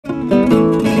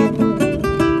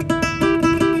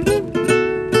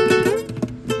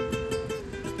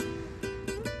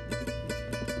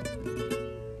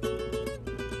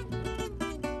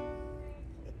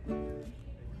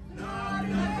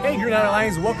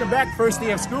welcome back. First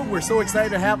day of school. We're so excited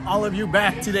to have all of you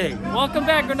back today. Welcome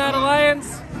back, Granada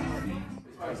Lions.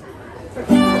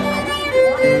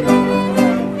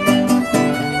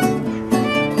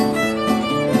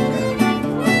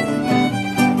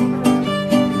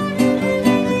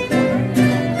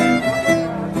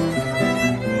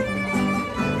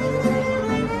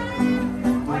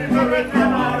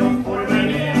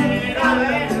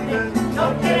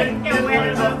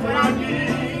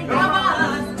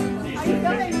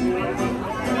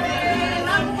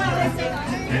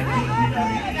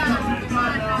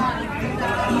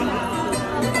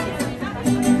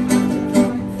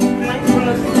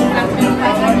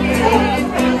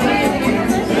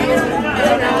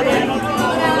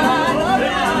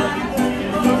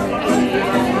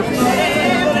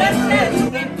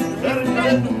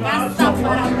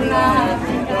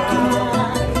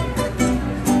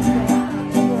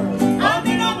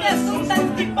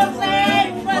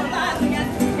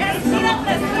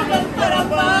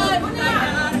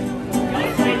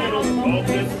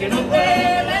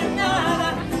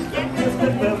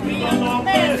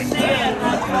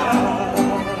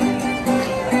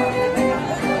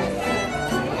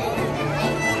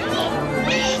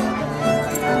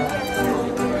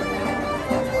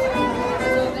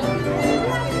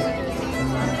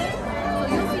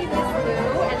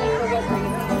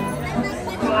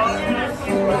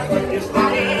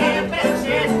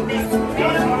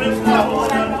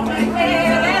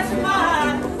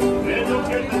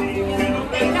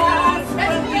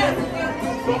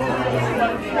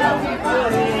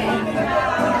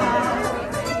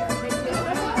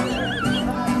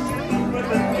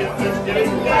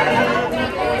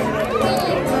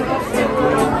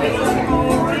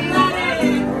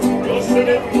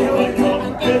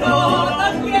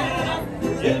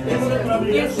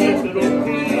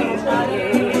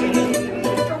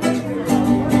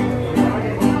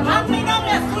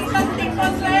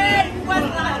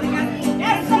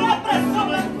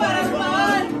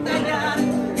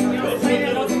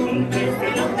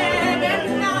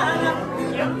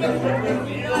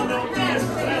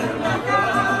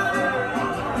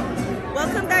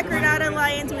 Welcome back, Granada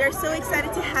Lions. We are so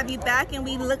excited to have you back, and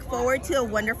we look forward to a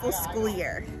wonderful school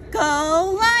year.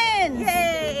 Go Lions!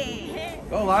 Yay!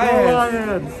 Go Lions! Go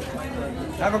Lions!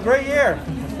 Have a great year!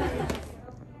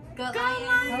 Go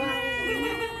Lions!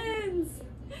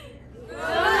 Go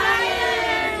Lions!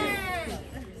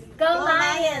 Go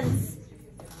Lions!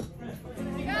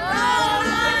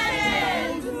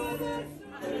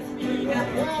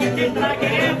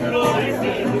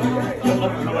 Go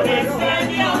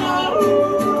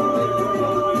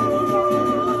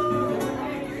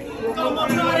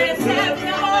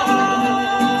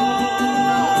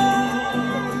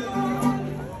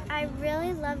I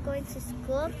really love going to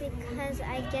school because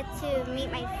I get to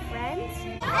meet my friends.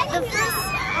 The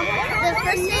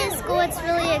first day of school, it's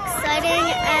really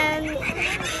exciting and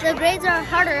the grades are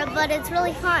harder, but it's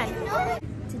really fun.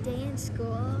 Today in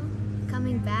school,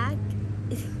 coming back,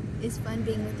 is fun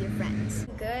being with your friends.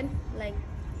 Good, like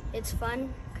it's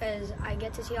fun because I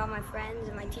get to see all my friends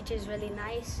and my teacher's really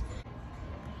nice.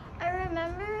 I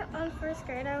remember on first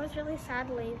grade I was really sad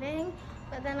leaving,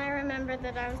 but then I remembered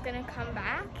that I was going to come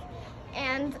back,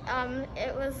 and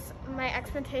it was my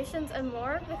expectations and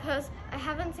more because I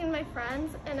haven't seen my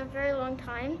friends in a very long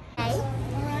time.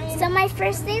 So my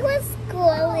first day with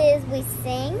school is we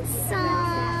sing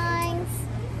songs,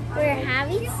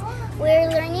 we're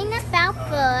learning about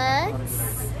books.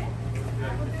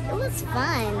 It was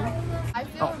fun. I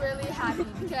feel really happy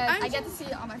because I get to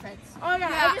see all my friends. Oh yeah,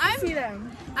 I get to see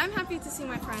them. I'm happy to see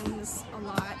my friends a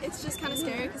lot. It's just kind of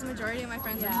scary because the majority of my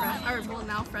friends are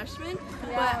now freshmen,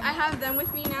 but I have them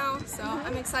with me now, so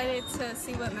I'm excited to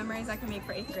see what memories I can make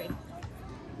for 8th grade.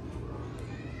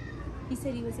 He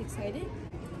said he was excited.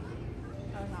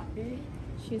 I'm happy.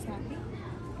 She was happy.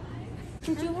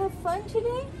 Did you have fun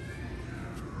today?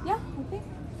 Yeah, okay.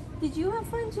 Did you have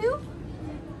fun too?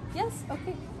 Yes,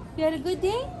 okay. You had a good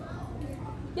day?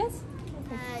 Yes?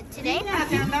 Today,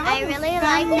 I really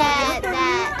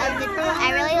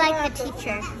like the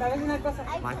teacher.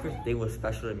 My first day was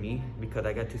special to me because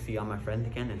I got to see all my friends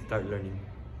again and start learning.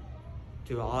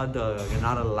 To all the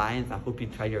Granada Lions, I hope you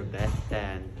try your best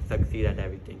and succeed at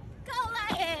everything. Go